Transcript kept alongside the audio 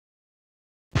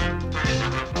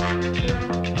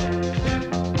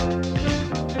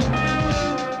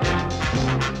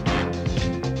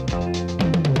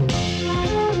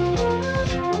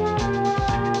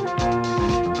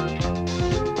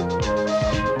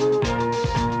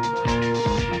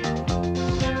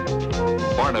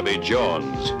Barnaby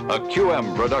Jones, a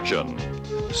QM production,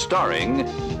 starring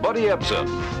Buddy Ebsen,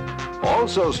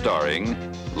 also starring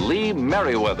Lee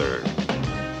Merriweather,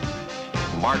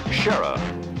 Mark Shera,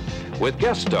 with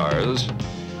guest stars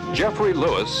Jeffrey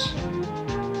Lewis,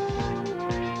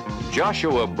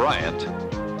 Joshua Bryant,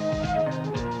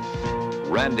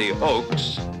 Randy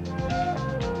Oakes,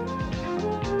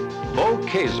 Bo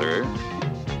Kaiser,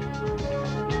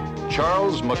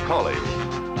 Charles McCauley.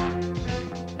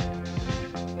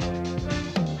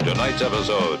 Tonight's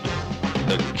episode,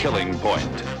 The Killing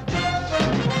Point.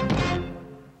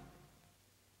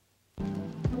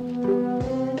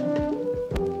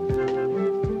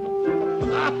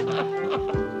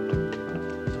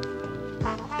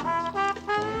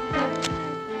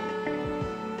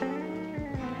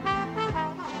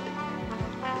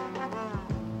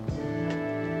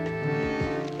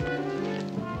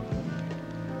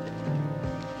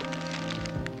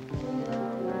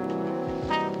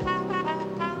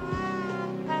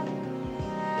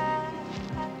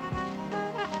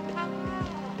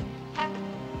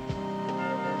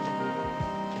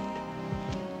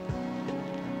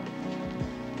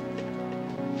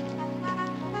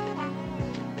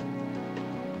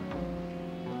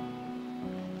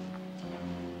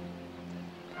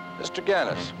 Mr.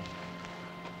 Gannis.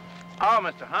 Oh,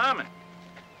 Mr. Harmon.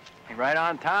 You're right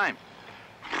on time.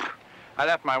 I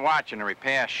left my watch in the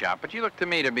repair shop, but you look to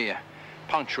me to be a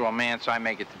punctual man, so I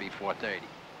make it to be 4:30.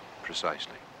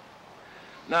 Precisely.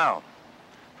 Now,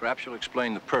 perhaps you'll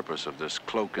explain the purpose of this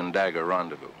cloak and dagger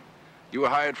rendezvous. You were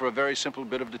hired for a very simple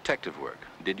bit of detective work.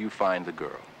 Did you find the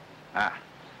girl? Ah,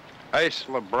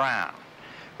 Ursula Brown.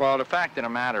 Well, the fact of the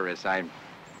matter is I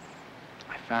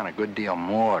found a good deal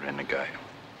more than the girl.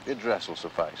 The address will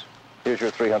suffice. Here's your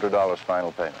 $300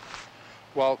 final payment.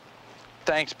 Well,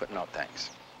 thanks, but no thanks.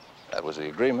 That was the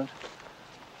agreement.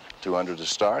 200 to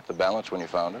start, the balance when you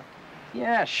found her.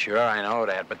 Yeah, sure, I know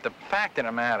that, but the fact of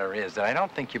the matter is that I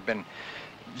don't think you've been,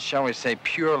 shall we say,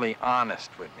 purely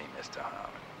honest with me, Mr. Harmon.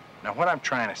 Now, what I'm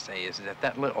trying to say is that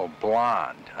that little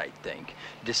blonde, I think,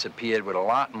 disappeared with a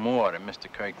lot more than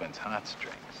Mr. Kirkland's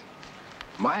heartstrings.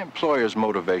 My employer's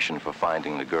motivation for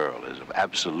finding the girl is of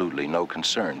absolutely no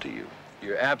concern to you.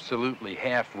 You're absolutely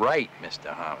half right,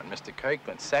 Mr. Harmon. Mr.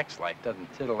 Kirkland's sex life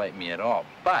doesn't titillate me at all,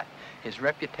 but his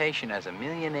reputation as a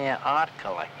millionaire art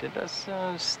collector does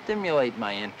stimulate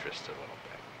my interest a little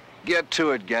bit. Get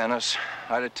to it, Gannis.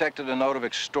 I detected a note of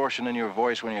extortion in your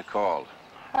voice when you called.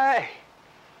 Hey,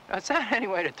 is that any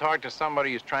way to talk to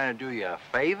somebody who's trying to do you a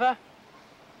favor?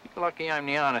 You're lucky I'm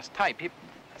the honest type.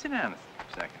 Sit down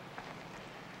a second.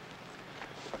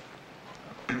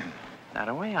 Now,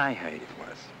 the way I heard it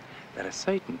was that a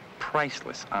certain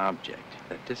priceless object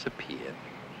that disappeared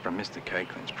from Mr.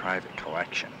 Kirkland's private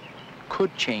collection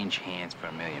could change hands for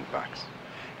 $1 million.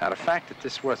 Now, the fact that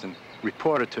this wasn't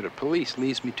reported to the police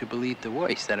leads me to believe the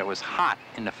worst, that it was hot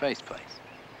in the first place.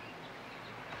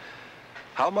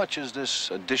 How much is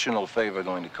this additional favor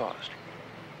going to cost?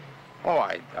 Oh,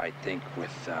 I think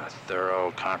with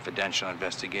thorough, confidential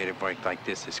investigative work like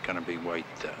this, it's going to be worth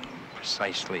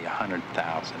precisely $100,000.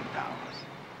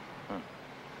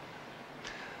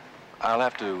 I'll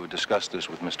have to discuss this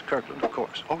with Mr. Kirkland, of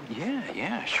course. Oh,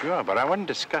 yeah, sure, but I wouldn't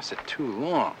discuss it too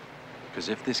long. Because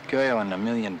if this girl and the $1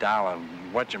 million,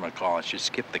 whatchamacallit, should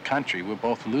skip the country, we're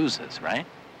both losers, right?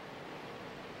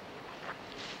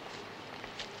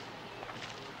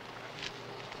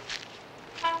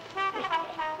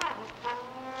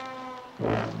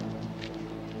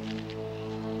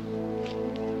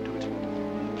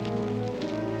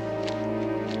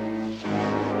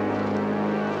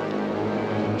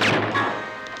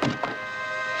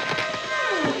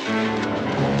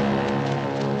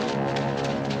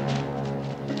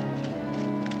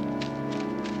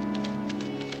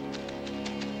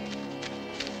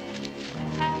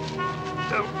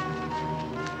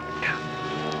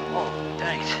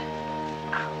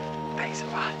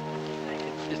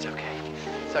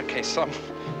 Okay, some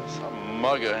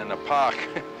mugger in the park.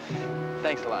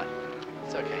 Thanks a lot.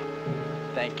 It's okay.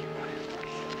 Thank you.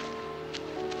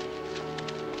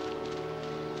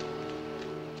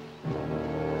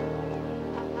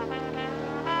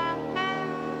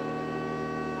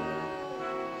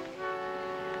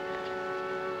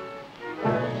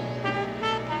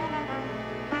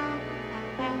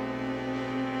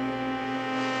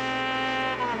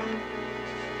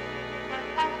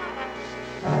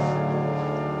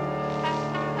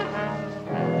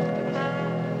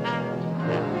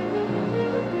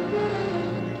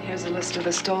 of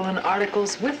the stolen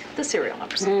articles with the serial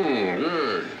numbers.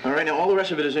 Good. All right, now all the rest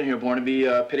of it is in here, Barnaby.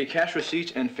 Petty cash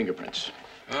receipts and fingerprints.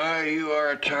 You are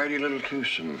a tidy little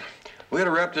twosome. We had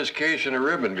to wrap this case in a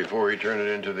ribbon before we turn it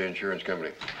into the insurance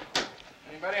company.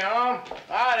 Anybody home?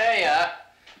 Ah, there you are.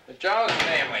 The Jones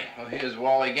family. Well, here's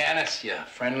Wally Gannis, your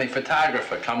friendly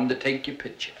photographer, come to take your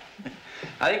picture.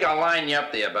 I think I'll line you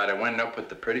up there by the window, put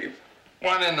the pretty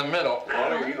one in the middle.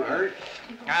 Wally, are you hurt?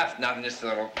 That's nothing, just a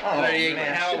little 38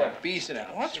 hell of a beast in it.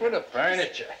 What's with the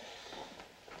furniture?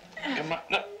 Come on,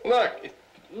 look,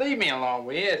 leave me alone,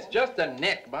 will you? It's just a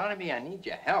nick. Barnaby, I need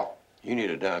your help. You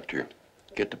need a doctor.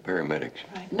 Get the paramedics.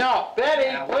 No,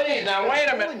 Betty, please, now wait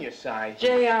a minute. Your side.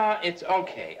 JR, it's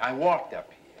okay. I walked up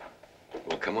here.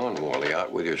 Well, come on, Wally,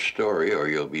 out with your story, or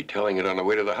you'll be telling it on the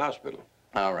way to the hospital.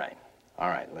 All right,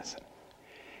 listen.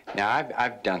 Now,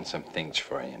 I've done some things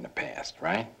for you in the past,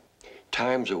 right?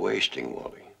 Time's a-wasting,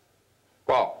 Wally.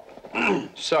 Well,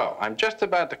 so I'm just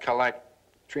about to collect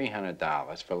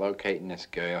 $300 for locating this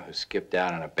girl who skipped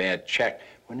out on a bad check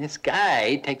when this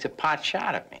guy takes a pot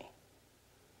shot at me.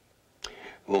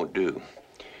 Won't do.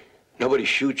 Nobody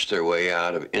shoots their way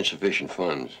out of insufficient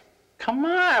funds. Come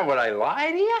on, would I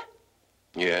lie to you?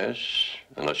 Yes,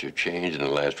 unless you've changed in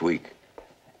the last week.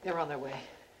 They're on their way.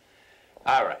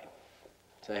 All right.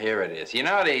 So here it is. You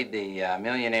know the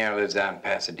millionaire lives out in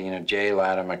Pasadena, J.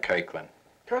 Latimer Kirkland.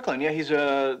 Kirkland, yeah, he's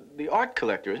the art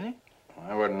collector, isn't he?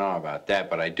 I wouldn't know about that,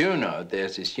 but I do know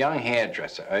there's this young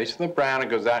hairdresser, Ursula Brown, who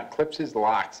goes out and clips his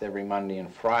locks every Monday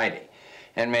and Friday.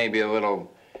 And maybe a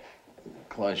little,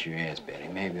 close your ears, Betty,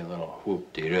 maybe a little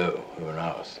whoop-de-doo, who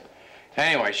knows.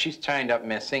 Anyway, she's turned up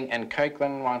missing, and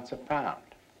Kirkland wants her found.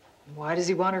 Why does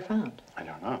he want her found? I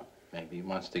don't know. Maybe he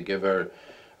wants to give her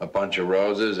a bunch of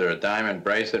roses or a diamond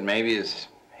bracelet. Maybe his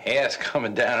hair's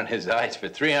coming down in his eyes for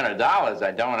 $300.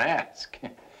 I don't ask.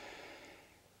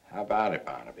 How about it,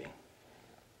 Barnaby?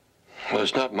 Well,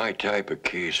 it's not my type of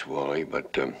case, Wally,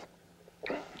 but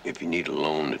if you need a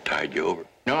loan to tide you over.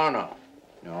 No,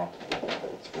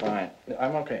 it's fine.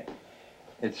 I'm okay.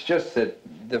 It's just that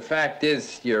the fact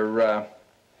is your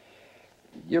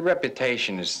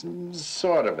reputation is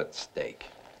sort of at stake.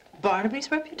 Barnaby's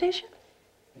reputation?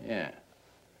 Yeah.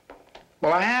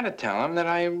 Well, I had to tell him that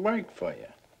I worked for you.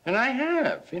 And I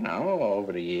have, you know,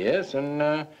 over the years, and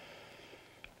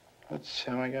that's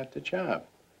how I got the job.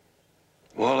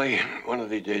 Wally, one of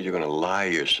these days you're going to lie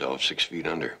yourself 6 feet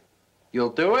under.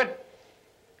 You'll do it?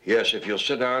 Yes, if you'll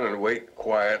sit down and wait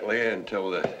quietly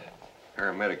until the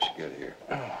paramedics get here.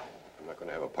 Oh. I'm not going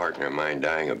to have a partner of mine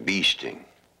dying of bee sting.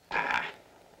 Ah.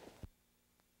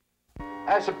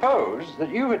 I suppose that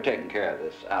you had taken care of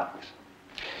this, Alex.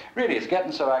 Really, it's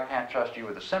getting so I can't trust you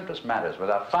with the simplest matters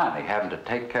without finally having to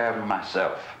take care of them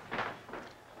myself.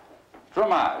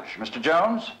 Fromage, Mr.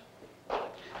 Jones.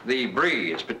 The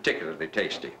brie is particularly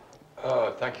tasty.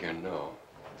 Oh, thank you, no.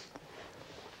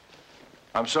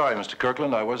 I'm sorry, Mr.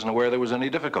 Kirkland. I wasn't aware there was any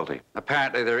difficulty.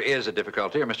 Apparently there is a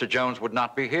difficulty, or Mr. Jones would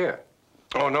not be here.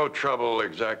 Oh, no trouble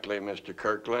exactly, Mr.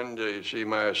 Kirkland. You see,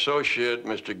 my associate,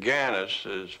 Mr. Gannis,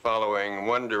 is following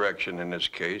one direction in this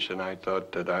case, and I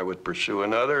thought that I would pursue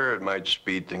another. It might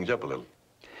speed things up a little.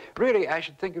 Really, I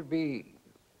should think it would be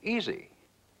easy.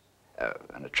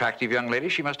 An attractive young lady,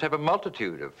 she must have a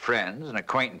multitude of friends and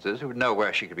acquaintances who would know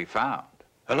where she could be found.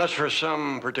 Unless for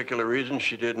some particular reason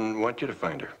she didn't want you to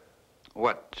find her.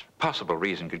 What possible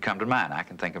reason could come to mind? I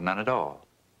can think of none at all.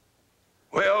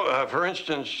 Well, for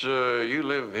instance, you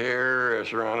live here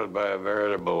surrounded by a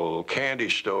veritable candy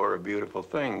store of beautiful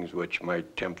things, which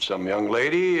might tempt some young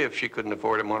lady if she couldn't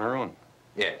afford them on her own.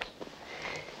 Yes.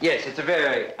 Yes, it's a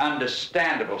very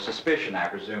understandable suspicion, I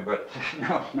presume, but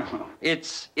no.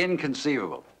 It's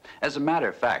inconceivable. As a matter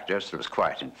of fact, Ursula was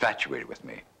quite infatuated with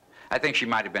me. I think she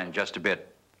might have been just a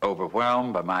bit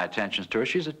overwhelmed by my attentions to her.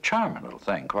 She's a charming little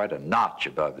thing, quite a notch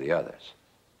above the others.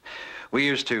 We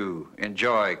used to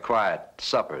enjoy quiet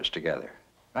suppers together,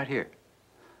 right here.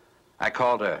 I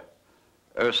called her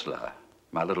Ursula,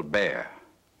 my little bear.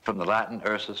 From the Latin,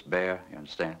 Ursus, bear, you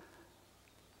understand?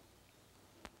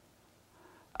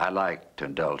 I like to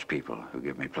indulge people who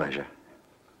give me pleasure.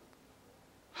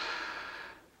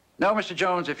 No, Mr.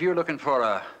 Jones, if you're looking for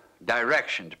a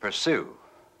direction to pursue,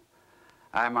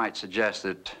 I might suggest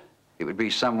that it would be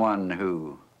someone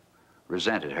who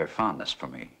resented her fondness for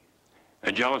me.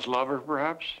 A jealous lover,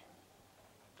 perhaps?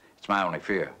 It's my only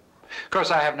fear. Of course,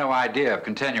 I have no idea of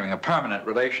continuing a permanent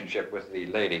relationship with the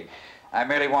lady. I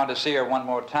merely wanted to see her one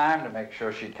more time to make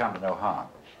sure she'd come to no harm.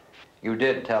 You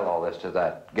did tell all this to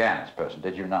that Gannis person,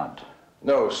 did you not?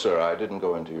 No, sir, I didn't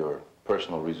go into your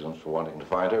personal reasons for wanting to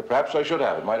find her. Perhaps I should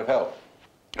have. It might have helped.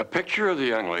 A picture of the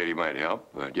young lady might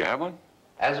help. Do you have one?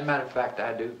 As a matter of fact,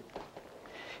 I do.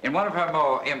 In one of her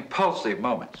more impulsive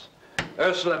moments,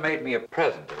 Ursula made me a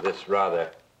present of this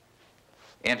rather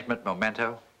intimate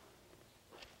memento.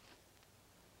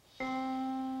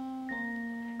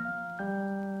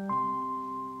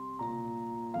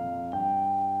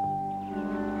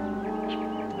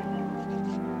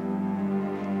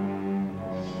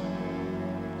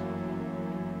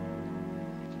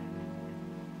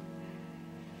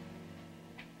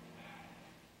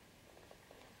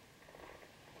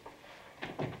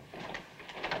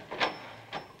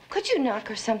 Could you knock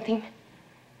or something?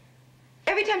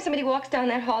 Every time somebody walks down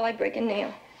that hall, I break a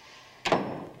nail.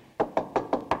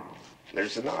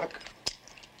 There's the knock.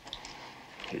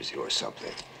 Here's yours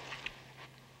something.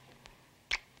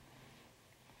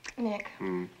 Nick.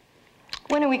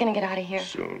 When are we gonna get out of here?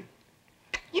 Soon.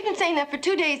 You've been saying that for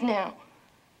 2 days now.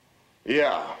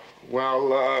 Yeah,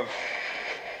 well,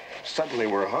 suddenly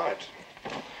we're hot.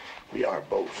 We are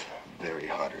both very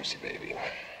hot, Ersy, baby.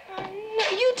 No,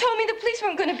 you told me the police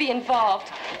weren't gonna be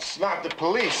involved. It's not the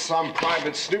police. Some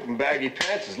private snoop in baggy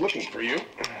pants is looking for you.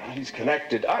 He's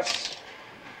connected us.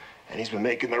 And he's been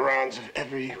making the rounds of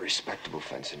every respectable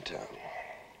fence in town.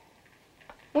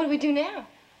 What do we do now?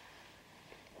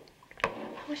 I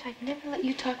wish I'd never let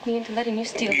you talk me into letting you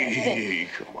steal that thing.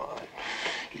 Come on.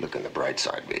 You look on the bright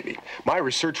side, baby. My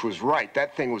research was right.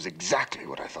 That thing was exactly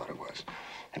what I thought it was.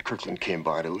 And Kirkland came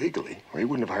by it illegally, or he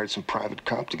wouldn't have hired some private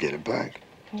cop to get it back.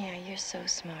 Yeah, you're so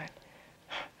smart.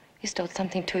 You stole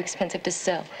something too expensive to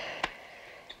sell.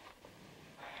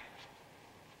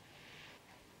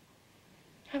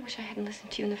 I wish I hadn't listened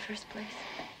to you in the first place.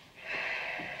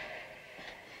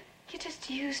 You just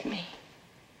used me.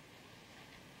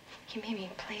 You made me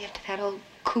play it to that old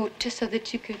coot just so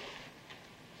that you could...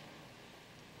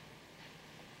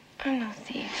 I'm no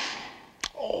thief.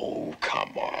 Oh,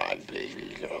 come on,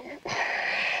 baby. No.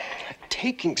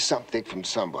 Taking something from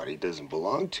somebody it doesn't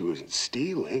belong to isn't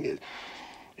stealing.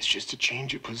 It's just a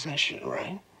change of possession,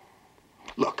 right?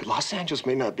 Look, Los Angeles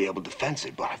may not be able to fence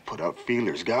it, but I've put out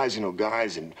feelers. Guys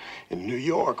in New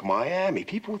York, Miami,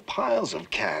 people with piles of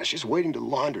cash just waiting to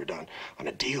launder it on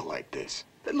a deal like this.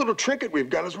 That little trinket we've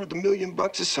got is worth $1 million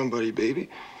to somebody, baby.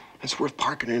 It's worth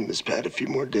parking it in this pad a few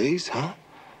more days, huh?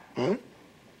 Huh?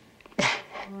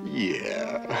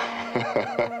 Yeah.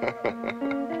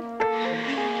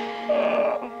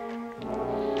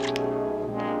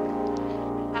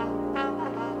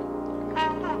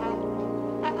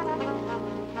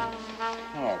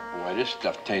 Oh, boy, this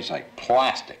stuff tastes like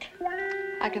plastic.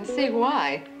 I can see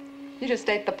why. You just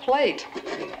ate the plate.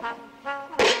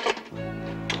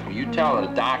 Well, you tell the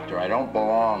doctor I don't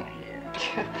belong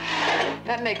here.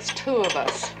 That makes 2 of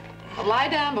us. Now lie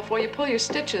down before you pull your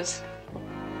stitches.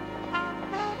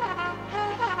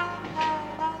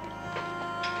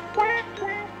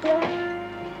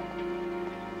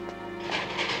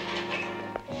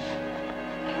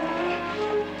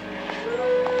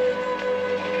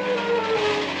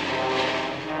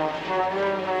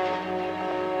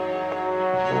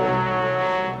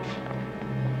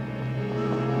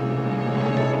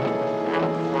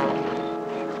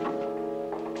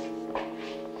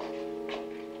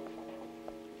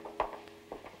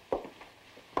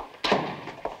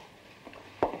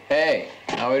 Hey,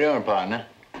 how we doing, partner?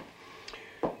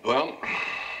 Well,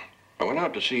 I went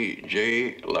out to see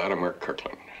J. Latimer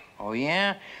Kirkland. Oh,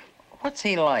 yeah? What's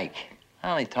he like?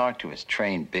 I only talked to his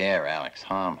trained bear, Alex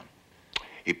Harmon.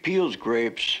 He peels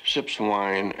grapes, sips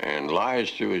wine, and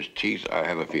lies through his teeth, I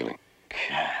have a feeling.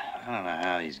 God, I don't know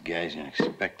how these guys can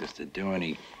expect us to do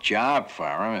any job for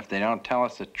them if they don't tell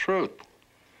us the truth.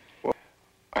 Well,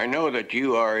 I know that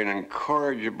you are an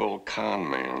incorrigible con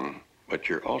man, but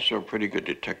you're also a pretty good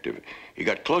detective. You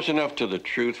got close enough to the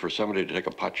truth for somebody to take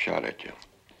a pot shot at you.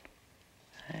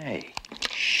 Hey,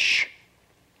 shh.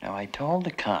 Now, I told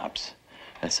the cops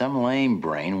that some lame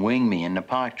brain winged me in the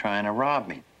park trying to rob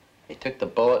me. They took the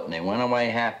bullet and they went away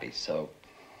happy, so...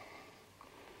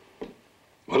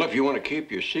 Well, if you want to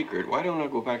keep your secret, why don't I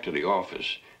go back to the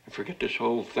office and forget this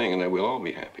whole thing and then we'll all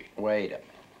be happy. Wait a minute.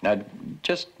 Now,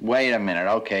 just wait a minute.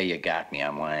 Okay, you got me.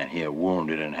 I'm lying here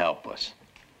wounded and helpless.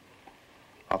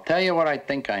 I'll tell you what I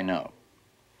think I know.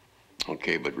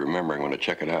 Okay, but remember, I'm going to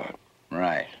check it out.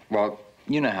 Right. Well,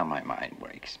 you know how my mind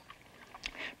works.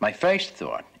 My first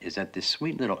thought is that this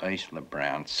sweet little Ursula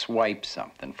Brown swiped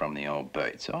something from the old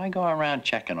bird, so I go around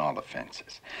checking all the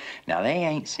fences. Now, they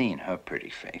ain't seen her pretty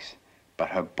face, but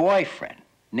her boyfriend,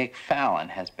 Nick Fallon,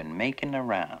 has been making the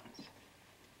rounds.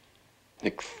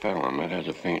 Nick Fallon, that has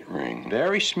a faint ring.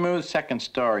 Very smooth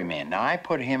second-story man. Now, I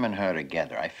put him and her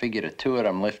together. I figured the 2 of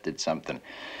them lifted something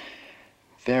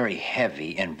very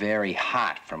heavy and very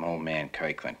hot from old man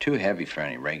Kirkland. Too heavy for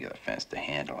any regular fence to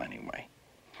handle, anyway.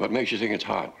 What makes you think it's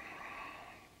hot?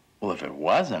 Well, if it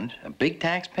wasn't, a big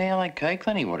taxpayer like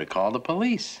Kirkland, he would have called the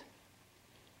police.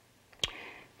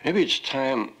 Maybe it's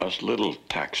time us little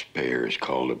taxpayers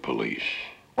called the police.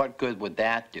 What good would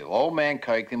that do? Old man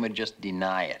Kirkland would just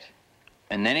deny it.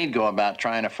 And then he'd go about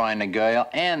trying to find the girl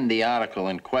and the article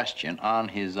in question on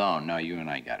his own. No, you and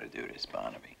I got to do this,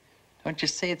 Barnaby. Don't you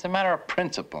see? It's a matter of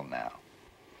principle now.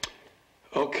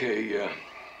 Okay,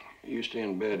 you stay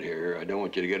in bed here. I don't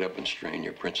want you to get up and strain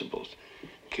your principles in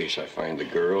case I find the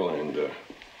girl and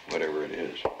whatever it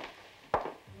is.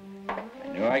 I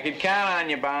knew I could count on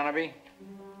you, Barnaby.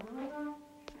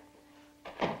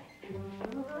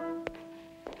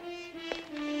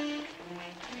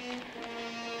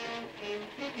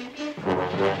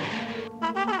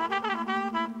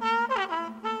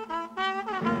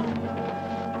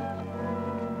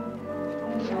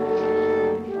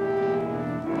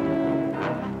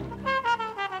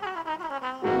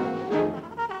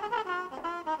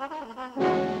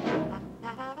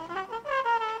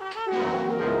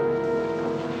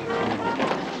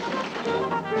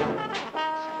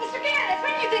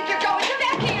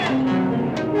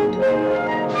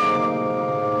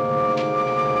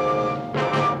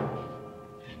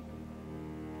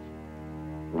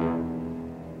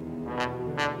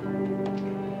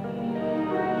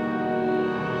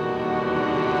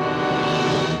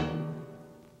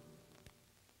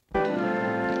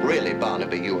 Really,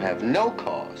 Barnaby, you have no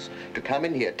cause to come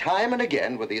in here time and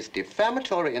again with these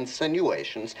defamatory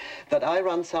insinuations that I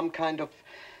run some kind of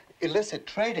illicit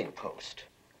trading post.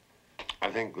 I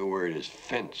think the word is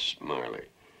fence, Marley.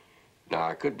 Now,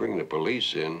 I could bring the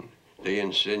police in. They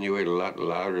insinuate a lot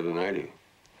louder than I do.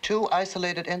 2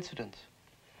 isolated incidents.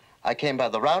 I came by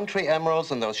the Roundtree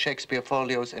Emeralds and those Shakespeare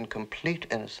folios in complete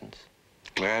innocence.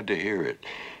 Glad to hear it.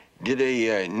 Did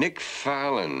a Nick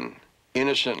Fallon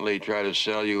innocently try to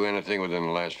sell you anything within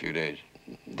the last few days?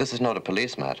 This is not a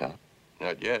police matter.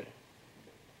 Not yet.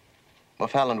 Well,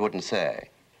 Fallon wouldn't say.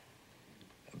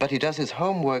 But he does his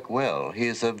homework well. He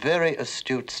is a very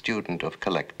astute student of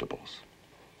collectibles.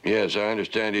 Yes, I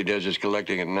understand he does his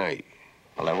collecting at night.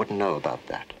 Well, I wouldn't know about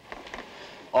that.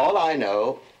 All I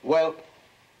know, well,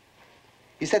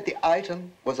 he said the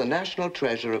item was a national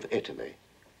treasure of Italy,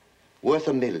 worth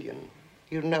 $1 million.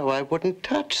 You know, I wouldn't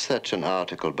touch such an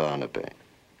article, Barnaby.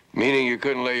 Meaning you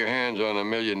couldn't lay your hands on $1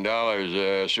 million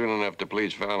soon enough to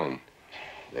please Fallon.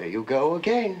 There you go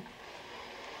again.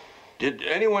 Did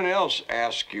anyone else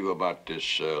ask you about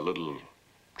this little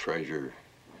treasure?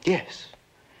 Yes.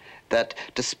 That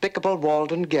despicable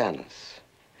Walden Gannis.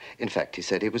 In fact, he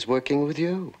said he was working with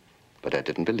you. But I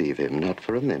didn't believe him, not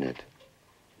for a minute.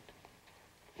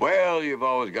 Well, you've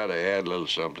always got to add a little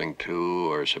something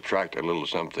to or subtract a little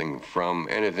something from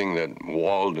anything that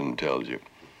Walden tells you.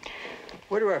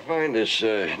 Where do I find this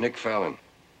Nick Fallon?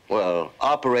 Well,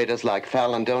 operators like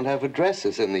Fallon don't have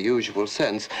addresses in the usual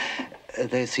sense.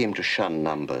 They seem to shun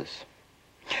numbers.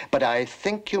 But I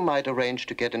think you might arrange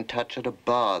to get in touch at a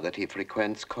bar that he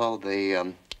frequents called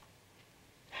the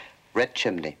Red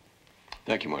Chimney.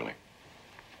 Thank you, Marley.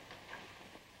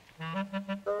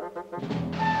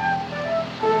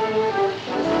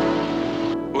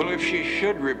 Well, if she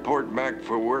should report back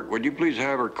for work, would you please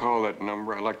have her call that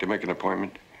number? I'd like to make an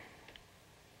appointment.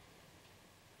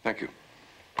 Thank you.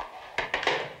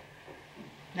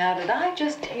 Now, did I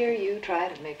just hear you try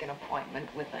to make an appointment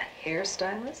with a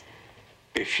hairstylist?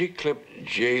 If she clipped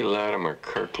J. Latimer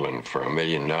Kirkland for $1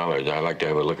 million, I'd like to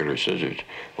have a look at her scissors.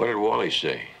 What did Wally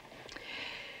say?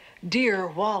 Dear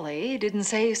Wally didn't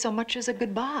say so much as a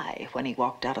goodbye when he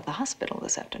walked out of the hospital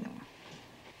this afternoon.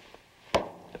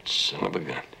 That son of a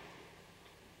gun.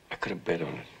 I could have bet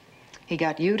on it. He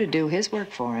got you to do his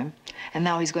work for him, and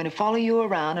now he's going to follow you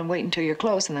around and wait until you're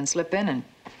close and then slip in and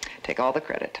take all the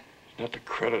credit. It's not the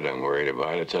credit I'm worried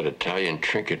about. It's that Italian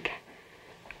trinket.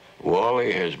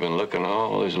 Wally has been looking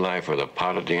all his life for the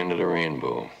pot at the end of the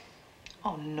rainbow.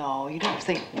 Oh, no, you don't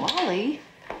think Wally?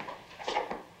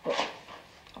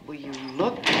 Will you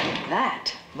look at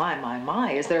that?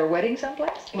 My, is there a wedding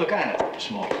someplace? Look, I know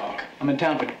small talk. I'm in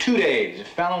town for 2 days. If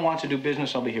Fallon wants to do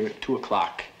business, I'll be here at 2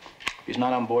 o'clock. If he's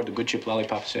not on board, the good chip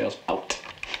lollipop sale's out.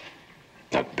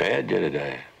 Not bad, did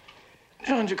I?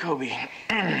 John Jacoby.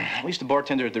 At least the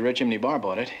bartender at the Red Chimney Bar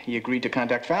bought it. He agreed to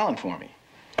contact Fallon for me.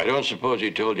 I don't suppose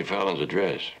he told you Fallon's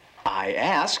address. I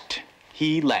asked.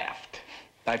 He laughed.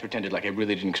 I pretended like I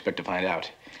really didn't expect to find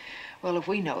out. Well, if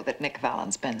we know that Nick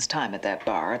Fallon spends time at that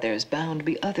bar, there's bound to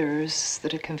be others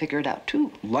that can figure it out,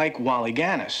 too. Like Wally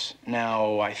Gannis.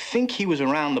 Now, I think he was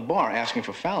around the bar asking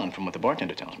for Fallon, from what the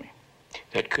bartender tells me.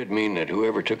 That could mean that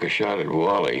whoever took a shot at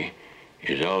Wally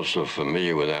is also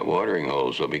familiar with that watering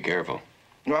hole, so be careful.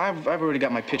 Well, I've already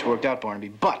got my pitch worked out, Barnaby.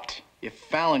 But if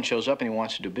Fallon shows up and he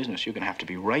wants to do business, you're going to have to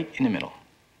be right in the middle.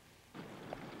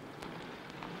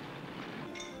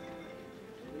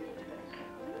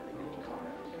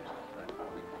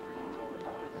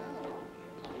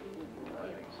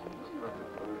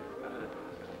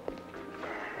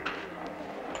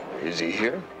 Is he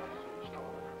here?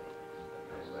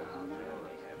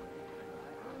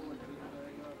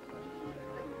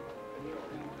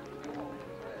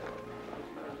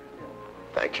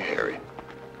 Thank you, Harry.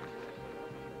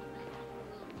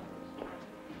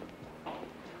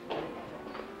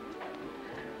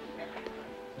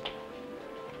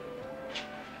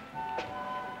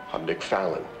 I'm Nick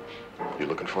Fallon. You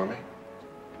looking for me?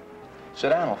 Sit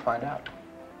down, we'll find out.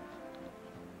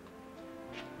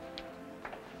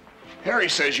 Harry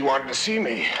says you wanted to see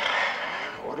me.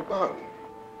 What about?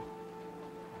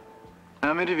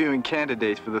 I'm interviewing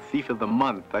candidates for the Thief of the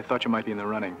Month. I thought you might be in the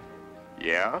running.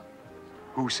 Yeah?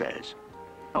 Who says?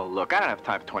 Oh, look, I don't have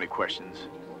time for 20 questions.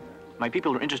 My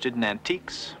people are interested in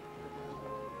antiques.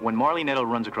 When Marley Nettle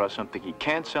runs across something he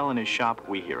can't sell in his shop,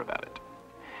 we hear about it.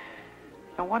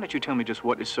 Now, why don't you tell me just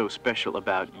what is so special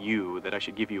about you that I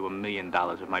should give you $1 million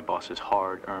of my boss's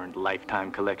hard-earned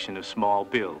lifetime collection of small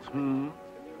bills, hmm?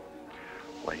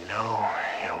 Well, you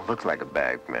don't look like a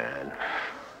bag man.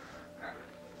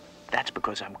 That's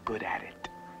because I'm good at it.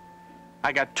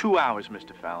 I got 2 hours,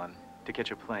 Mr. Fallon, to catch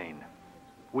a plane,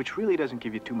 which really doesn't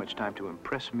give you too much time to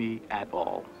impress me at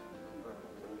all.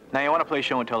 Now, you want to play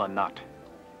show and tell or not?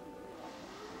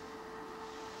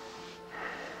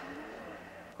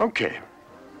 Okay.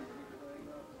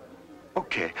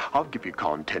 Okay, I'll give you a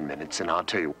call in 10 minutes, and I'll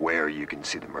tell you where you can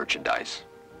see the merchandise.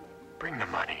 Bring the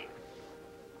money.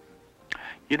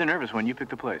 You're the nervous one. You pick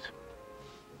the place.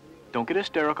 Don't get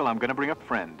hysterical. I'm going to bring a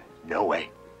friend. No way.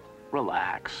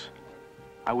 Relax.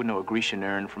 I wouldn't know a Grecian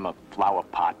urn from a flower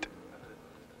pot.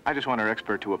 I just want our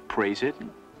expert to appraise it and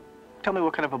tell me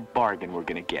what kind of a bargain we're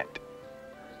going to get.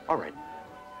 All right.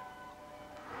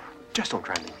 Just don't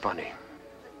try anything funny.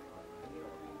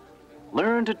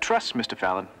 Learn to trust, Mr.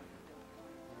 Fallon.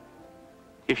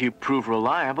 If you prove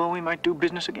reliable, we might do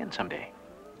business again someday.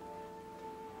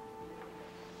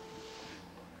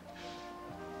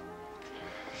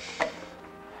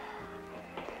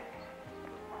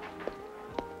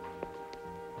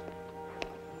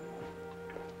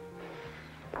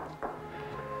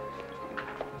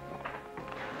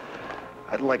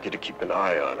 I'd like you to keep an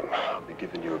eye on him. I'll be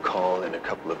giving you a call in a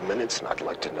couple of minutes, and I'd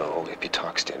like to know if he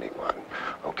talks to anyone.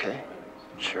 Okay?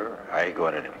 Sure, I ain't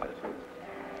going anywhere.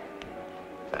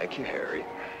 Thank you, Harry.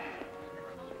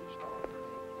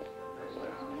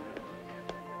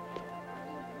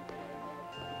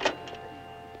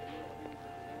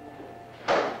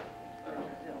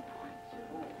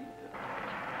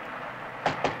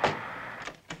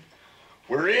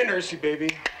 We're in, Ursie,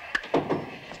 baby.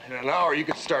 In an hour, you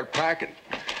can start packing.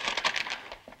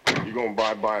 You're going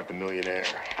bye-bye at the Millionaire.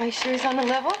 Are you sure he's on the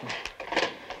level?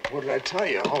 What did I tell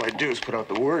you? All I'd do is put out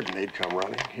the word and they'd come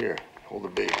running. Here, hold the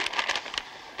baby.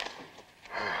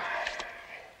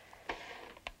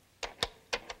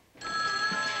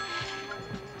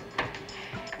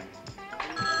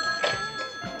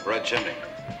 Red chimney.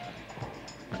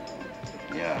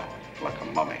 Yeah, like a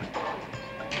mummy.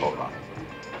 Hold on.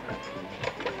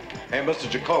 Hey, Mr.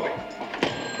 Jacoby.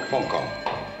 Phone call.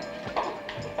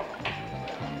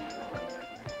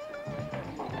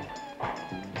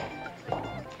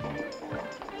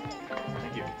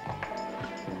 Thank you.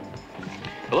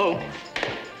 Hello?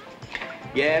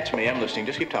 Yeah, it's me. I'm listening.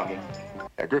 Just keep talking.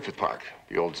 At Griffith Park,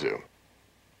 the old zoo.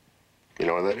 You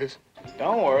know where that is?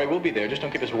 Don't worry. We'll be there. Just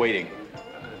don't keep us waiting.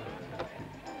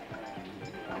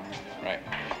 Right.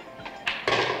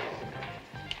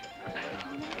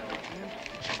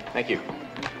 Thank you.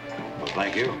 Well,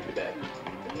 thank you. You bet.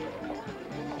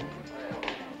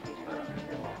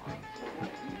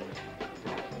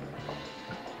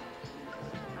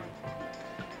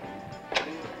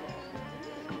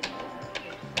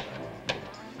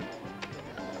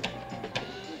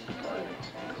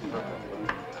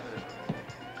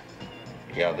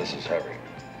 Yeah, this is heavy.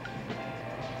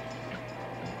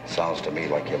 Sounds to me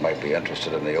like you might be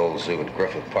interested in the old zoo at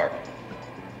Griffith Park.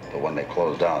 The one they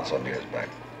closed down some years back.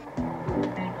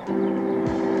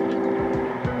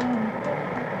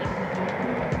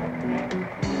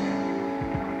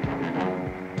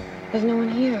 There's no one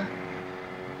here.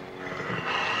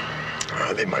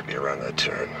 They might be around that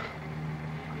turn.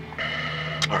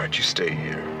 All right, you stay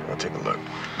here. I'll take a look.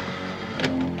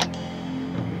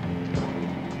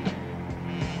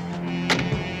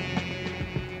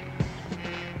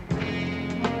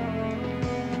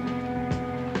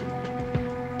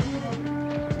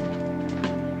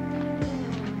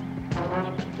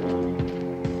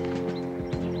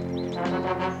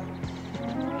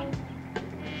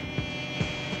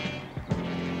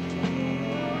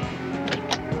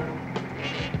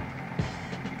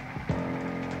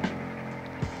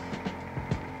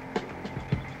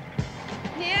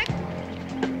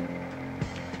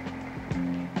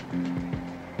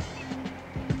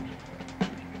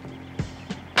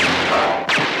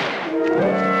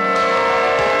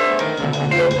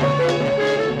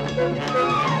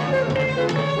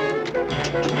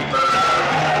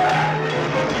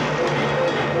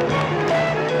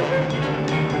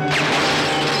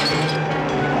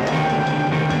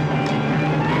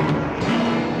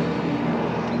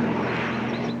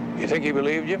 he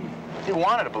believed you? He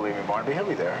wanted to believe me, Barnaby. He'll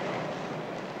be there.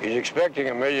 He's expecting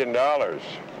 $1 million.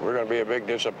 We're going to be a big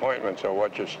disappointment, so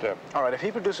watch your step. All right, if he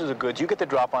produces the goods, you get the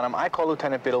drop on him. I call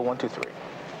Lieutenant Biddle 123.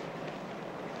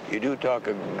 You do talk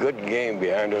a good game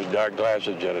behind those dark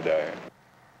glasses, Jedediah.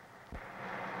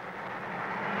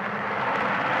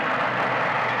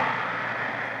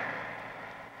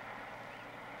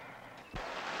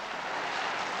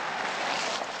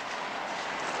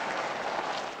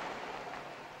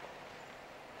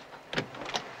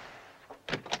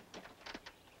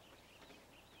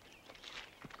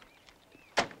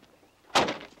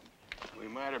 We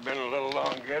might have been a little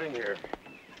long getting here.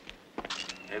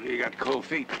 Maybe you got cold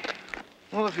feet.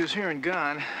 Well, if he was here and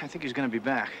gone, I think he's going to be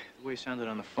back. The way he sounded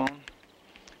on the phone,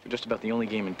 we're just about the only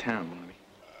game in town, Barnaby.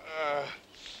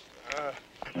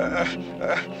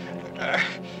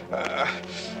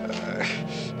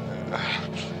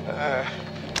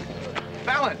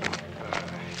 Fallon!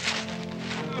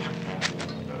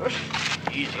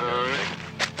 Easy now.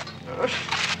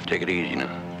 Take it easy now.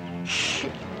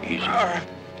 Easy.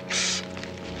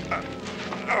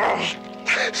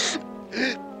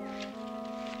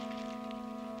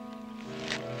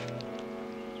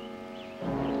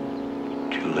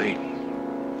 Too late.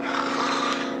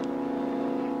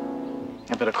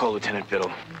 I better call Lieutenant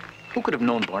Biddle. Who could have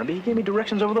known, Barnaby? He gave me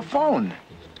directions over the phone.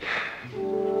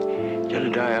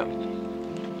 Jedediah,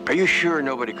 are you sure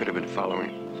nobody could have been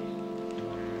following?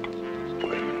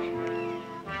 Wait a minute.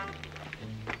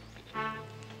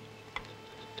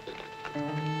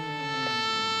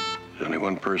 There's only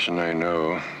one person I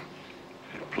know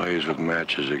that plays with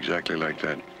matches exactly like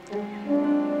that.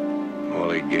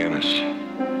 Wally Gannis.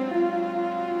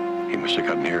 He must have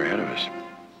gotten here ahead of us.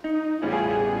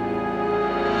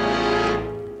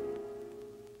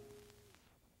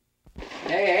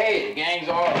 Hey, the gang's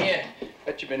all here.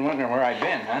 Bet you've been wondering where I've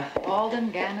been, huh?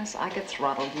 Alden, Gannis, I could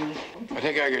throttle you. I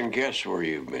think I can guess where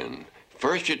you've been.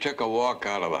 First, you took a walk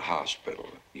out of the hospital.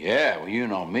 Yeah, well, you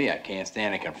know me. I can't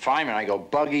stand a confinement. I go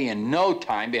buggy in no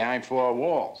time behind four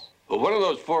walls. Well, one of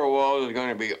those four walls is going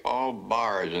to be all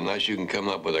bars unless you can come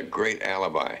up with a great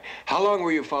alibi. How long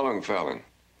were you following Fallon?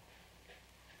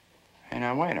 Hey,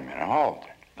 now, wait a minute. Hold it.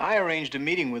 I arranged a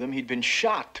meeting with him. He'd been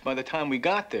shot by the time we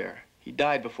got there. He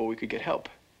died before we could get help.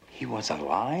 He was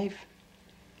alive?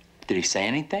 Did he say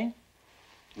anything?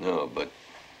 No, but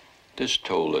this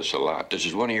told us a lot. This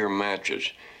is one of your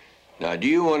matches. Now, do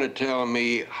you want to tell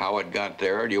me how it got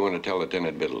there, or do you want to tell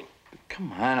Lieutenant Biddle?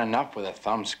 Come on, enough with the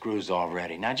thumb screws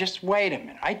already. Now, just wait a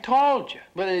minute. I told you.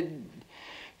 But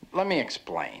let me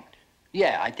explain.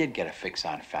 Yeah, I did get a fix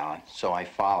on Fallon, so I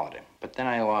followed him. But then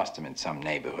I lost him in some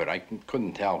neighborhood. I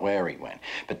couldn't tell where he went.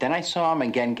 But then I saw him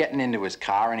again getting into his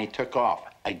car, and he took off.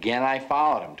 Again, I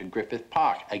followed him to Griffith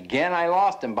Park. Again, I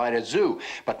lost him by the zoo.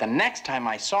 But the next time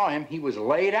I saw him, he was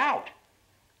laid out.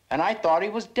 And I thought he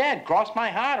was dead. Crossed my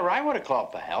heart, or I would have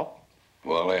called for help.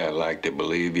 Wally, I'd like to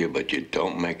believe you, but you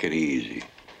don't make it easy.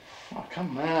 Oh,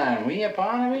 come on. Will you,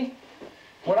 Barnaby?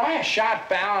 Would I have shot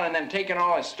Fallon and then taken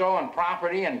all his stolen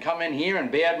property and come in here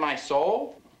and bared my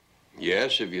soul?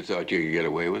 Yes, if you thought you could get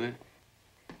away with it.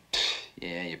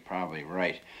 Yeah, you're probably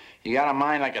right. You got a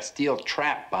mind like a steel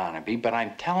trap, Barnaby, but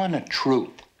I'm telling the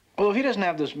truth. Well, if he doesn't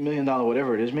have this $1 million,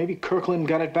 whatever it is, maybe Kirkland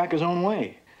got it back his own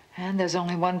way. And there's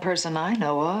only one person I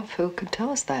know of who could tell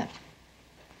us that.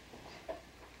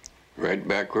 Right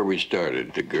back where we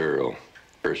started, the girl,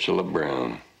 Ursula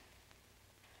Brown.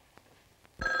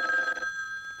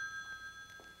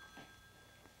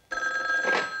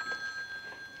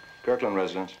 Kirkland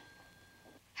residence.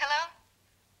 Hello?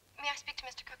 May I speak to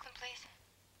Mr. Kirkland, please?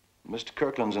 Mr.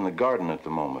 Kirkland's in the garden at the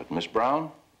moment. Miss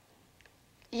Brown?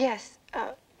 Yes.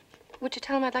 Would you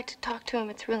tell him I'd like to talk to him?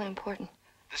 It's really important.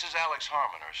 This is Alex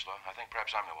Harmon, Ursula. I think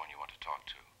perhaps I'm the one you want to talk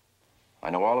to. I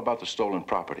know all about the stolen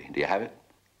property. Do you have it?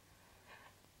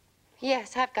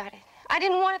 Yes, I've got it. I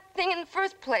didn't want a thing in the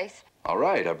first place. All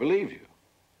right, I believe you.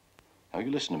 Now,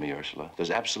 you listen to me, Ursula.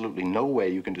 There's absolutely no way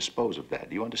you can dispose of that.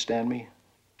 Do you understand me?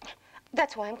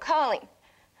 That's why I'm calling.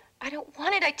 I don't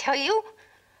want it, I tell you.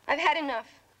 I've had enough.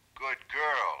 Good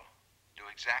girl. Do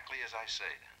exactly as I say,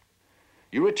 then.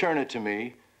 You return it to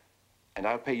me, and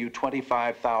I'll pay you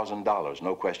 $25,000,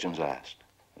 no questions asked.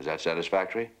 Is that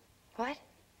satisfactory? What?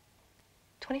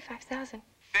 25,000?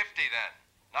 50, then.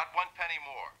 Not 1 penny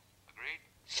more. Agreed?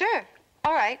 Sure.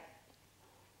 All right.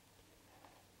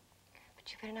 But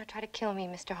you better not try to kill me,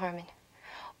 Mr. Harmon.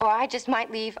 Or I just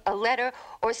might leave a letter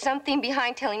or something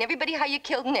behind telling everybody how you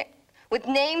killed Nick, with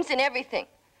names and everything.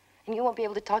 And you won't be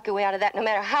able to talk your way out of that no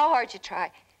matter how hard you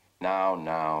try.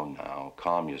 Now,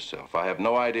 calm yourself. I have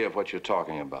no idea of what you're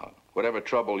talking about. Whatever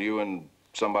trouble you and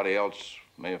somebody else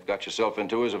may have got yourself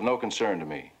into is of no concern to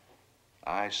me.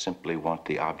 I simply want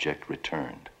the object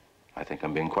returned. I think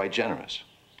I'm being quite generous.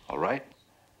 All right?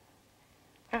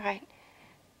 All right.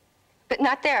 But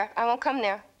not there. I won't come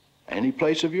there. Any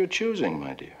place of your choosing,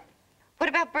 my dear. What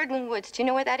about Birdland Woods? Do you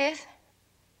know where that is?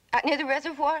 Out near the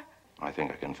reservoir? I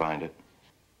think I can find it.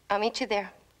 I'll meet you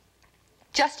there.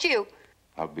 Just you.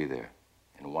 I'll be there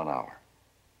in 1 hour.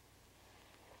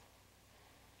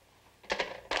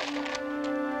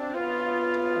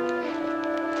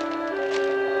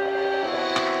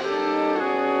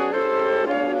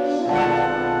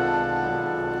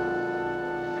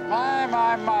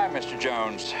 My, Mr.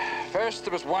 Jones. First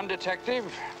there was one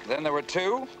detective, then there were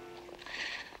two.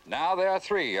 Now there are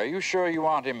three. Are you sure you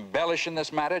aren't embellishing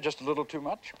this matter just a little too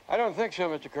much? I don't think so,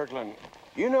 Mr. Kirkland.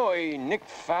 You know a Nick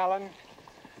Fallon?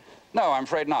 No, I'm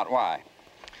afraid not. Why?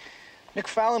 Nick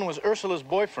Fallon was Ursula's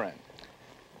boyfriend.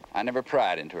 I never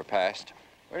pried into her past.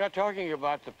 We're not talking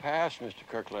about the past, Mr.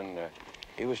 Kirkland.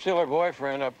 He was still her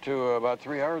boyfriend up to about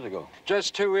 3 hours ago.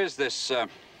 Just who is this,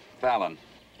 Fallon?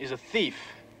 He's a thief.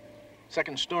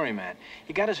 Second story man.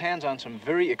 He got his hands on some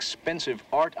very expensive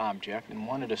art object and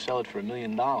wanted to sell it for $1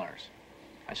 million.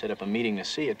 I set up a meeting to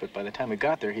see it, but by the time we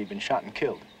got there, he'd been shot and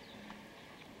killed.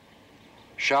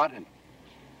 Shot and...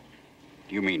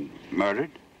 You mean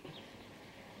murdered?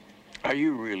 Are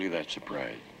you really that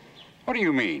surprised? What do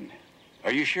you mean?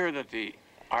 Are you sure that the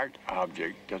art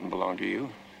object doesn't belong to you?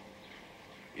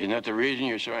 Isn't that the reason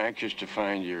you're so anxious to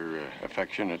find your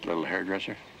affectionate little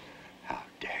hairdresser? How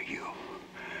dare you?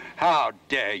 How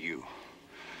dare you?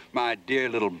 My dear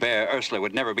little bear Ursula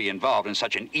would never be involved in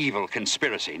such an evil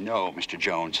conspiracy. No, Mr.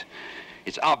 Jones.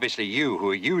 It's obviously you who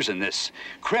are using this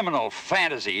criminal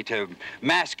fantasy to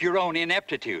mask your own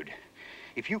ineptitude.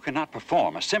 If you cannot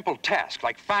perform a simple task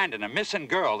like finding a missing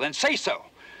girl, then say so.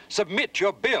 Submit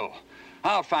your bill.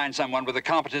 I'll find someone with the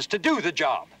competence to do the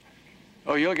job.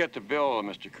 Oh, you'll get the bill,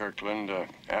 Mr. Kirkland,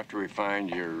 after we find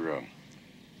your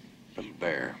little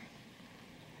bear.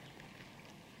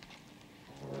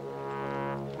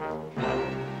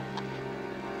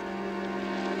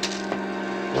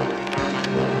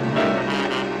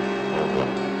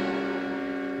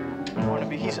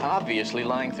 Barnaby, he's obviously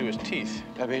lying through his teeth.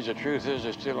 That means the truth is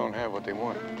they still don't have what they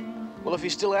want. Well, if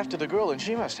he's still after the girl, then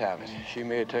she must have it. She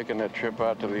may have taken that trip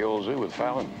out to the old zoo with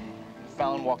Fallon.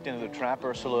 Fallon walked into the trap.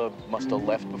 Ursula must have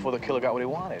left before the killer got what he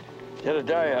wanted.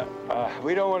 Jedediah,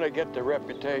 we don't want to get the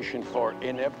reputation for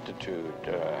ineptitude.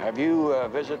 Have you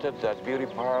visited that beauty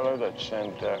parlor that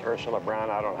sent Ursula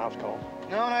Brown out on house call?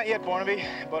 No, not yet, Barnaby.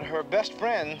 But her best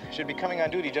friend should be coming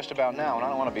on duty just about now, and I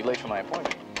don't want to be late for my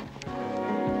appointment.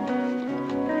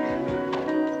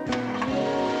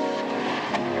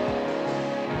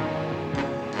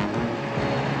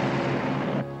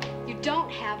 You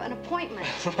don't have an appointment.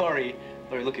 Laurie,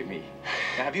 look at me.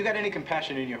 Now, have you got any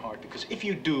compassion in your heart? Because if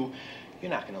you do,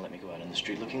 you're not going to let me go out on the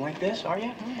street looking like this, are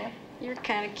you? You're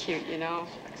kind of cute, you know.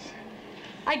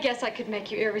 I guess I could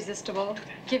make you irresistible.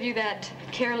 Give you that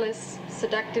careless,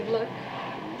 seductive look.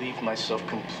 Leave myself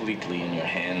completely in your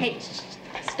hands.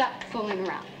 Hey, stop fooling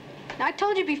around. Now, I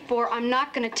told you before, I'm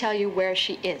not going to tell you where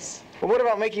she is. Well, what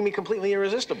about making me completely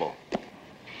irresistible?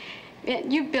 Yeah,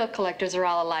 you bill collectors are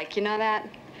all alike, you know that?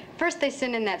 First, they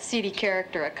sent in that seedy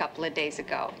character a couple of days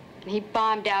ago. And he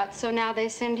bombed out, so now they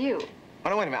send you. Oh,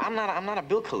 no, wait a minute. I'm not a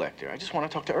bill collector. I just want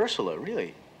to talk to Ursula,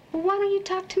 really. Well, why don't you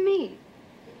talk to me?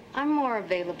 I'm more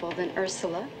available than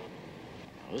Ursula.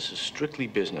 Well, this is strictly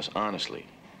business, honestly.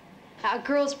 A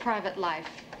girl's private life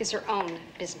is her own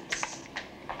business.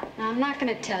 Now, I'm not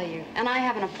going to tell you, and I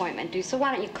have an appointment due, so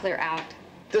why don't you clear out?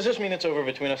 Does this mean it's over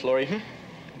between us, Laurie?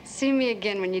 See me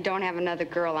again when you don't have another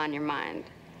girl on your mind.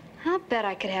 I'll bet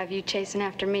I could have you chasing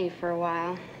after me for a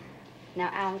while.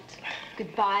 Now out.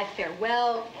 Goodbye,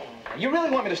 farewell. You really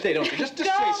want me to stay, don't you? Just say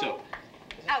so. Is there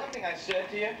Out. something I said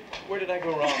to you? Where did I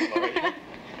go wrong, Laurie?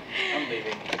 I'm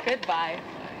leaving. Goodbye.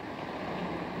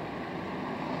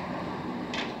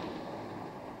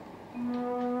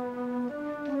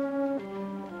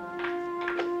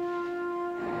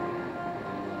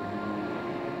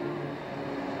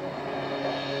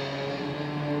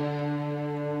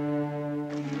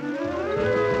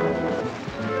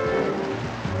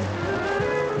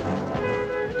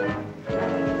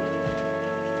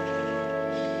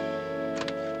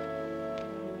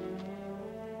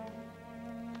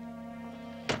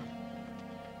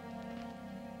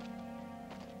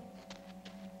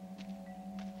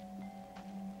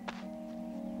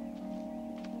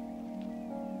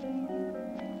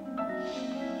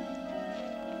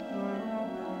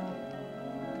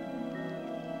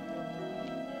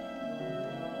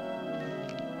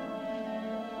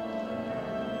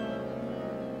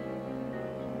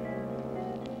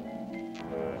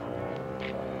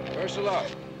 Ursula,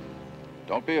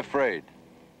 don't be afraid.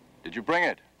 Did you bring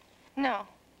it? No.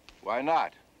 Why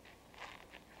not?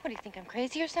 What, do you think I'm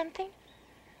crazy or something?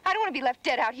 I don't want to be left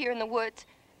dead out here in the woods.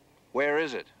 Where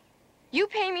is it? You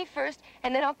pay me first,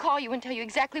 and then I'll call you and tell you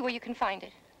exactly where you can find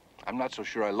it. I'm not so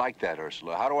sure I like that,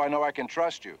 Ursula. How do I know I can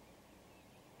trust you?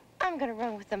 I'm gonna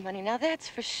run with the money now, that's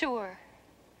for sure.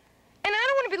 And I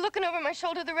don't want to be looking over my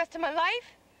shoulder the rest of my life.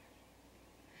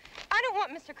 I don't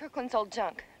want Mr. Kirkland's old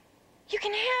junk. You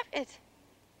can have it.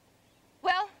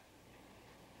 Well?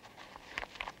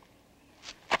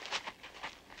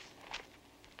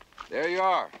 There you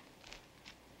are.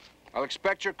 I'll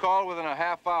expect your call within a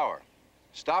half hour.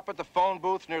 Stop at the phone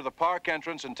booth near the park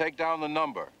entrance and take down the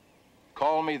number.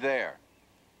 Call me there.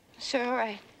 Sure, all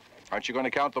right. Aren't you going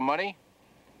to count the money?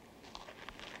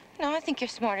 No, I think you're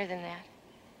smarter than that.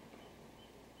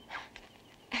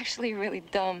 Actually, you're really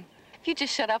dumb. If you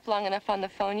just shut up long enough on the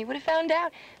phone, you would have found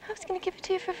out I was going to give it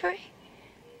to you for free.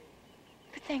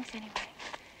 But thanks anyway.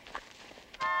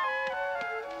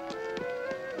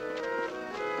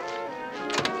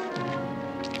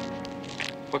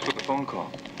 What's with the phone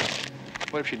call?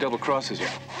 What if she double crosses you?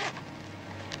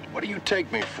 What do you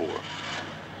take me for?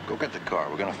 Go get the car.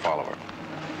 We're gonna follow her.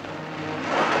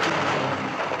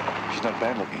 She's not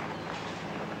bad looking.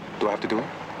 Do I have to do it?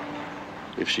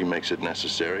 If she makes it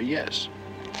necessary, yes.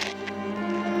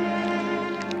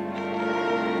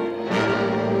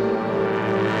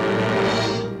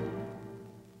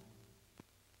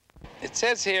 It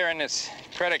says here in this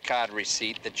credit card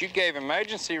receipt that you gave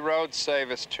emergency road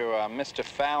service to Mr.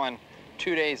 Fallon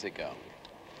 2 days ago.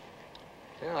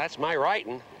 Well, that's my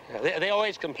writing. They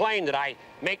always complain that I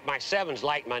make my 7s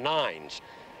like my 9s.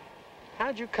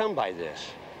 How'd you come by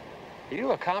this? Did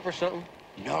you accomplish something?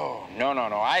 No.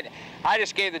 I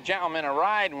just gave the gentleman a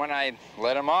ride, and when I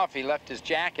let him off, he left his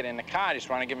jacket in the car. I just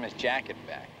want to give him his jacket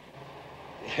back.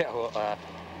 Yeah, well,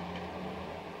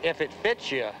 if it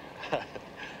fits you,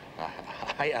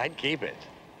 I'd keep it.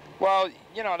 Well,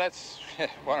 you know, that's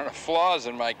one of the flaws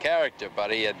in my character,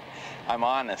 buddy. I'm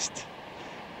honest.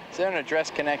 Is there an address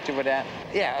connected with that?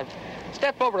 Yeah,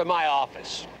 step over to my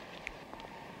office.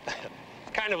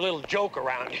 Kind of a little joke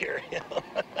around here.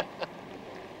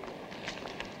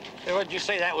 What'd you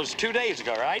say? That was 2 days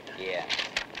ago, right? Yeah.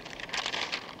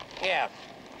 Yeah,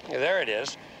 there it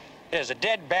is. There's a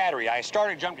dead battery. I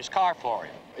started jumped his car for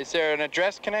him. Is there an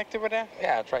address connected with that?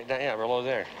 Yeah, it's right down, yeah, below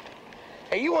there.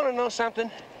 Hey, you want to know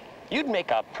something? You'd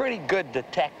make a pretty good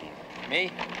detective.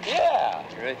 Me? Yeah.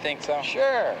 You really think so?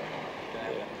 Sure.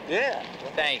 Yeah.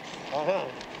 Thanks. Uh-huh.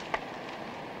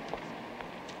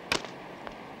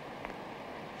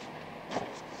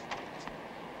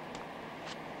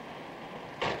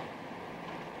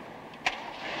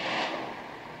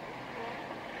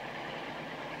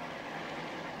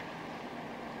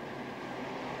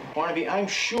 Barnaby, I'm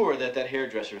sure that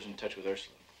hairdresser is in touch with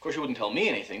Ursula. Of course, she wouldn't tell me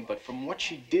anything, but from what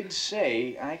she did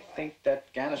say, I think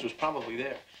that Gannis was probably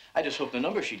there. I just hope the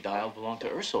number she dialed belonged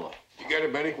to Ursula. You get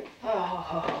it, Betty?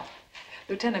 Oh,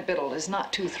 Lieutenant Biddle is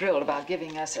not too thrilled about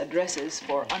giving us addresses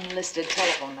for unlisted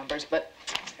telephone numbers, but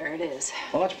there it is.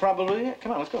 Well, that's probably it.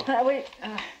 Come on, let's go. Wait.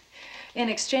 In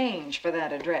exchange for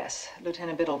that address,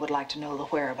 Lieutenant Biddle would like to know the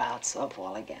whereabouts of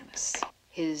Wally Gannis.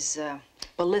 His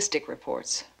ballistic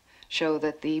reports show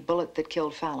that the bullet that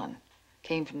killed Fallon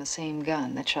came from the same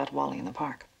gun that shot Wally in the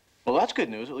park. Well, that's good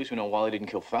news. At least we know Wally didn't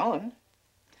kill Fallon.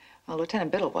 Well,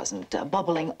 Lieutenant Biddle wasn't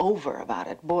bubbling over about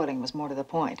it. Boiling was more to the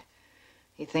point.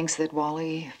 He thinks that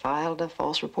Wally filed a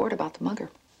false report about the mugger.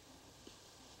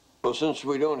 Well, since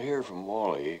we don't hear from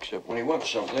Wally, except when he wants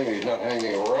something, he's not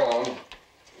hanging around.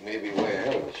 He may be way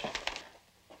ahead of us.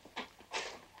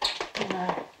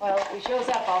 Well, if he shows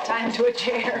up, I'll tie him to a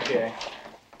chair. Okay.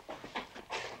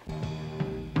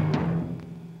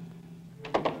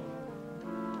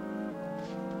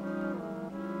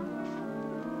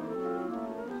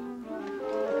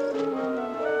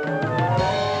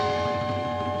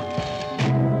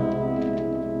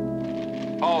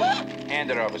 Hand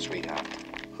it over, sweetheart.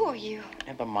 Who are you?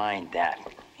 Never mind that.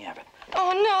 Yeah, but...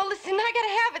 Oh, no, listen, I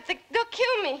gotta have it. They'll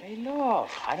kill me. Hey, look,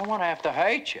 I don't want to have to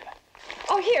hurt you.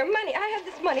 Oh, here, money. I have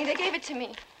this money. They gave it to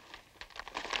me.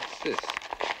 What's this?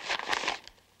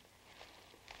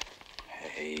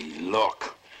 Hey,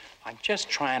 look. I'm just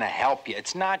trying to help you.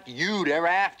 It's not you they're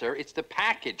after. It's the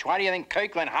package. Why do you think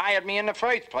Kirkland hired me in the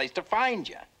first place to find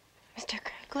you? Mr.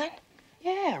 Kirkland?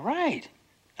 Yeah, right.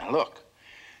 Now, look.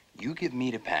 You give me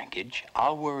the package,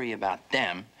 I'll worry about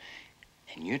them,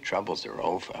 and your troubles are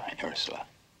over, Ursula.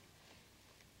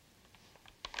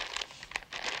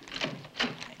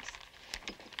 Thanks.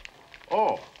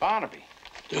 Oh, Barnaby.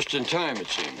 Just in time, it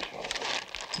seems.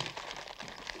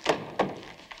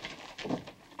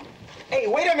 Hey,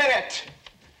 wait a minute!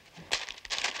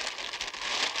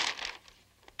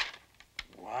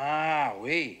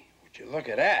 Wowee, would you look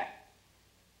at that?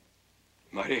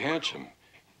 Mighty handsome.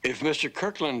 If Mr.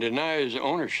 Kirkland denies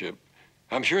ownership,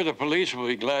 I'm sure the police will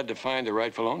be glad to find the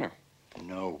rightful owner.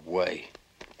 No way.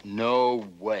 No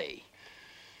way.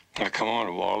 Now, come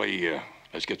on, Wally.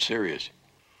 Let's get serious.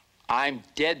 I'm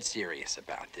dead serious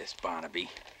about this,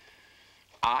 Barnaby.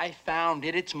 I found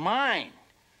it. It's mine.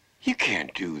 You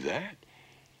can't do that.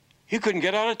 You couldn't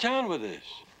get out of town with this.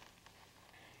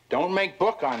 Don't make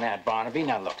book on that, Barnaby.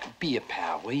 Now, look, be a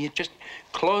pal, will you? Just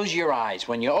close your eyes.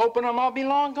 When you open them, I'll be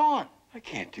long gone. I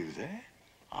can't do that.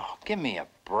 Oh, give me a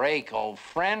break, old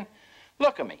friend.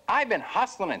 Look at me. I've been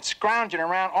hustling and scrounging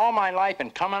around all my life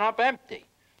and coming up empty.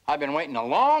 I've been waiting a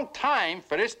long time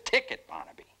for this ticket,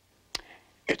 Barnaby.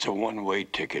 It's a one-way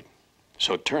ticket,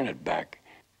 so turn it back.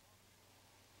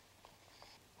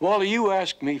 Wally, you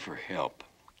asked me for help.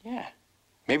 Yeah.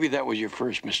 Maybe that was your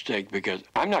first mistake, because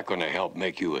I'm not going to help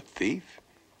make you a thief.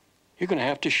 You're going to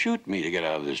have to shoot me to get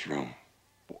out of this room.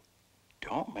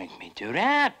 Don't make me do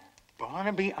that,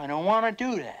 Barnaby. I don't want to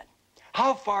do that.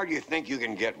 How far do you think you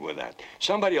can get with that?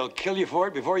 Somebody will kill you for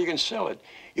it before you can sell it.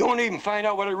 You won't even find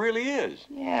out what it really is.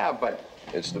 Yeah, but...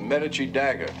 It's the Medici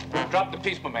dagger. Drop the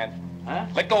piece, my man. Huh?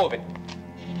 Let go of it.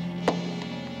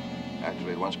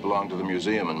 Actually, it once belonged to the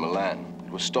museum in Milan.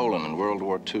 It was stolen in World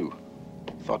War II.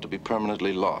 Thought to be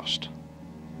permanently lost.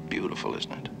 Beautiful,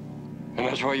 isn't it? And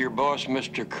that's why your boss,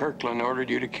 Mr. Kirkland,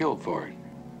 ordered you to kill for it.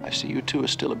 I see you two are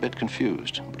still a bit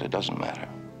confused, but it doesn't matter.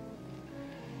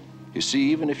 You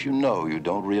see, even if you know, you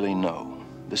don't really know.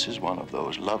 This is one of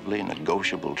those lovely,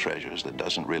 negotiable treasures that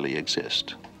doesn't really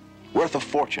exist. Worth a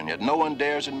fortune, yet no one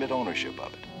dares admit ownership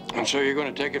of it. And so you're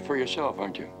going to take it for yourself,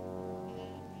 aren't you?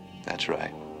 That's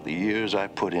right. The years I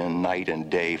put in night and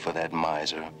day for that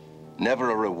miser.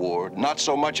 Never a reward, not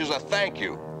so much as a thank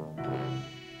you.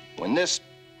 When this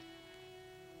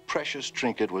precious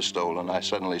trinket was stolen, I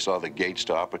suddenly saw the gates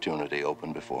to opportunity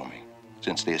open before me.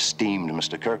 Since the esteemed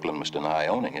Mr. Kirkland must deny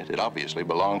owning it, it obviously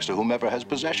belongs to whomever has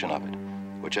possession of it,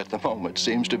 which at the moment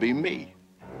seems to be me.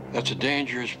 That's a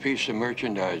dangerous piece of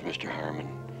merchandise, Mr. Harmon.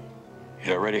 It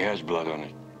already has blood on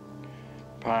it.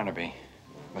 Barnaby,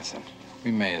 listen, we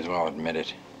may as well admit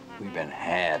it. We've been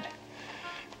had.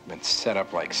 Been set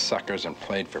up like suckers and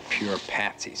played for pure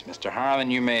patsies. Mr. Harlan,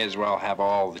 you may as well have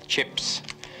all the chips.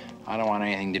 I don't want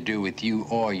anything to do with you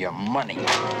or your money.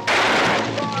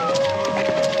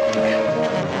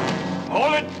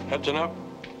 Hold it! That's enough.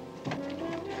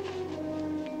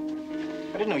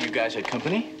 I didn't know you guys had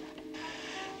company.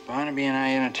 Barnaby and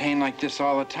I entertain like this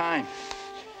all the time.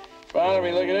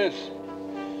 Barnaby, look at this.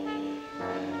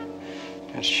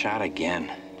 Got shot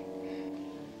again.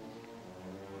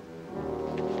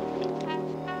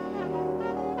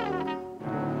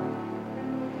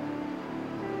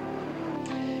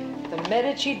 The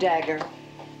Medici dagger.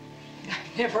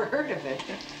 I've never heard of it.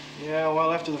 Yeah,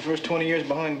 well, after the first 20 years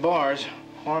behind bars,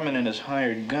 Harmon and his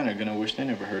hired gun are gonna wish they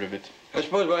never heard of it. I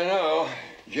suppose by now,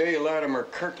 J. Latimer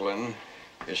Kirkland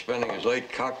is spending his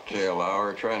late cocktail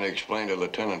hour trying to explain to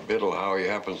Lieutenant Biddle how he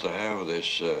happens to have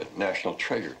this national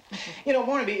treasure. You know,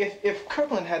 Barnaby, if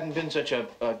Kirkland hadn't been such a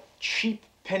cheap,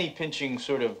 penny-pinching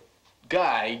sort of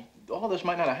guy, all this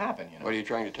might not have happened, you know. What are you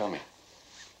trying to tell me?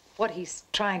 What he's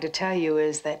trying to tell you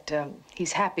is that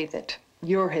he's happy that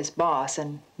you're his boss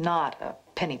and not a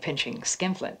penny-pinching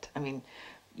skinflint. I mean,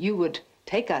 you would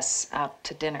take us out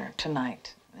to dinner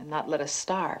tonight and not let us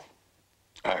starve.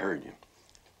 I heard you.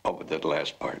 Oh, but that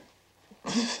last part.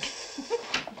 All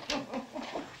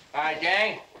right,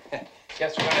 gang.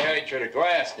 Guess we're gonna hurt each other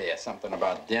glass there. Something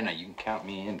about dinner. You can count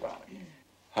me in, Barnaby.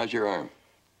 How's your arm?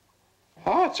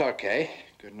 Oh, it's okay.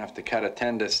 Good enough to cut a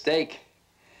tender steak.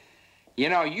 You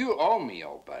know, you owe me,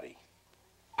 old buddy.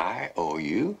 I owe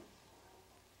you?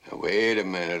 Now, wait a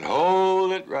minute.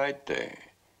 Hold it right there.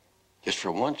 Just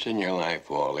for once in your life,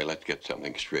 Wally, let's get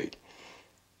something straight.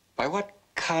 By what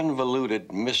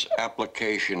convoluted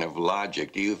misapplication of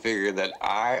logic do you figure that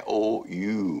I owe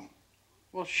you?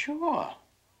 Well, sure.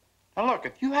 Now, look,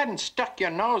 if you hadn't stuck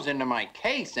your nose into my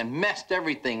case and messed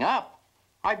everything up,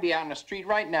 I'd be out in the street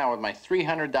right now with my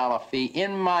 $300 fee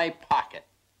in my pocket.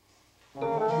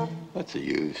 What's the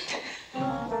use?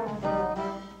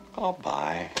 I'll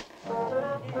buy.